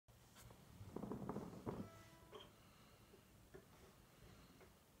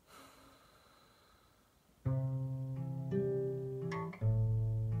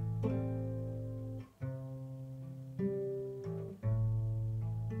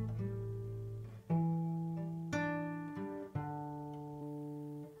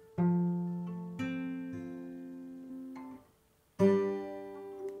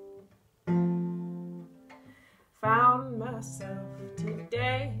myself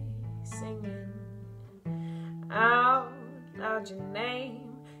today, singing out loud your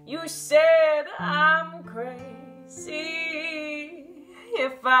name. You said I'm crazy.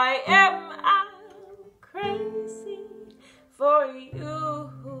 If I am, I'm crazy for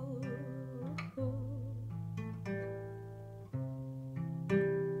you.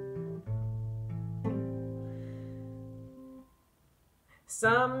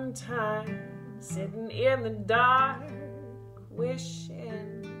 Sometimes sitting in the dark,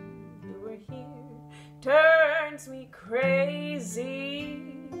 wishing you were here, turns me crazy.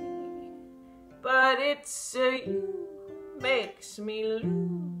 But it's you makes me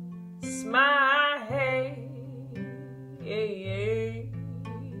lose my head.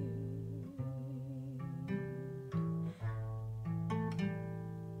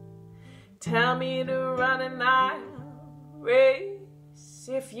 Tell me to run and I'll race.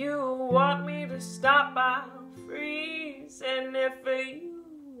 If you want me to stop, I'll freeze. And if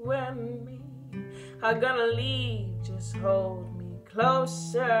you and me are gonna leave, just hold me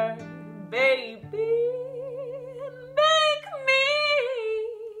closer, baby, and make me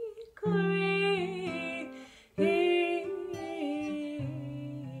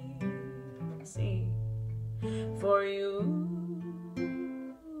crazy for you.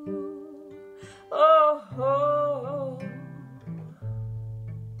 Oh, oh.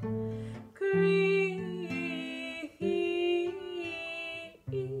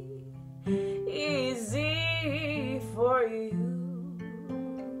 Easy for you.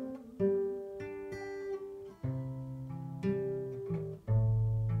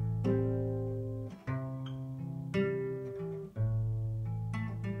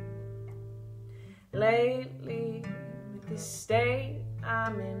 Lately, with the state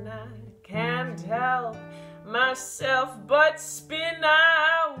I'm in, I can't help myself but spin.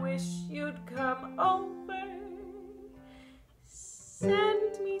 I wish you'd come over,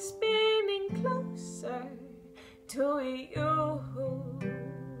 send me spinning closer to you.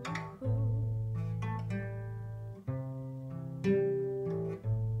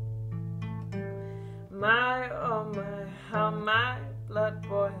 My, oh my, how my blood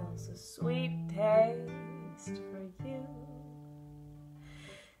boils a sweet taste for you.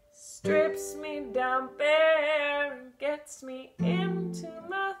 Strips me down bare and gets me into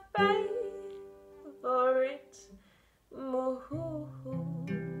my favorite mood.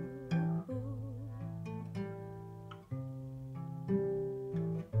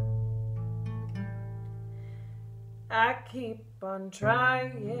 I keep on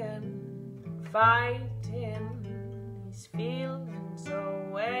trying, fighting these feelings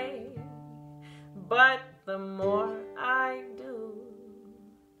away, but the more I do,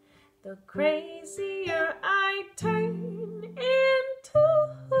 the crazier I turn into.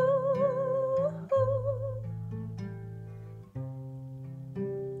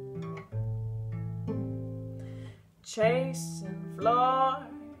 Chasing floors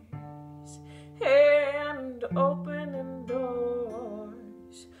and opening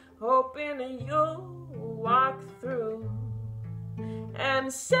doors, hoping you'll walk through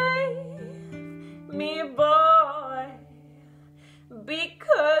and save me, boy,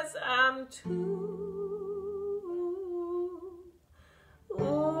 because I'm too